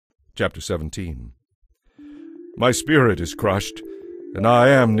Chapter 17. My spirit is crushed, and I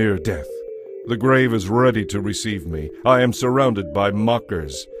am near death. The grave is ready to receive me. I am surrounded by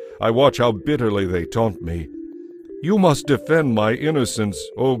mockers. I watch how bitterly they taunt me. You must defend my innocence,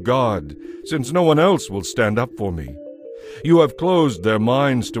 O God, since no one else will stand up for me. You have closed their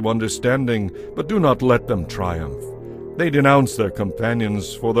minds to understanding, but do not let them triumph. They denounce their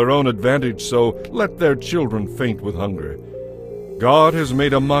companions for their own advantage, so let their children faint with hunger. God has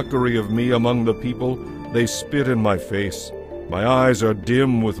made a mockery of me among the people. They spit in my face. My eyes are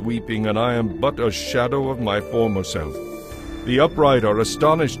dim with weeping, and I am but a shadow of my former self. The upright are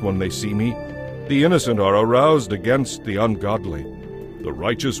astonished when they see me. The innocent are aroused against the ungodly. The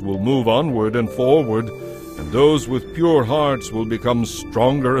righteous will move onward and forward, and those with pure hearts will become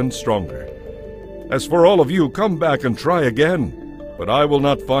stronger and stronger. As for all of you, come back and try again, but I will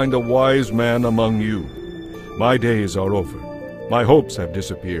not find a wise man among you. My days are over. My hopes have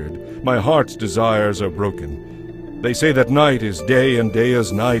disappeared. My heart's desires are broken. They say that night is day and day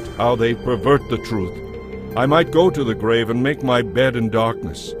is night, how they pervert the truth. I might go to the grave and make my bed in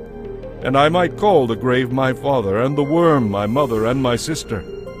darkness. And I might call the grave my father, and the worm my mother and my sister.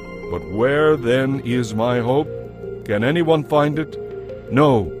 But where then is my hope? Can anyone find it?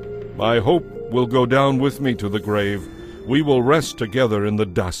 No, my hope will go down with me to the grave. We will rest together in the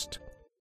dust.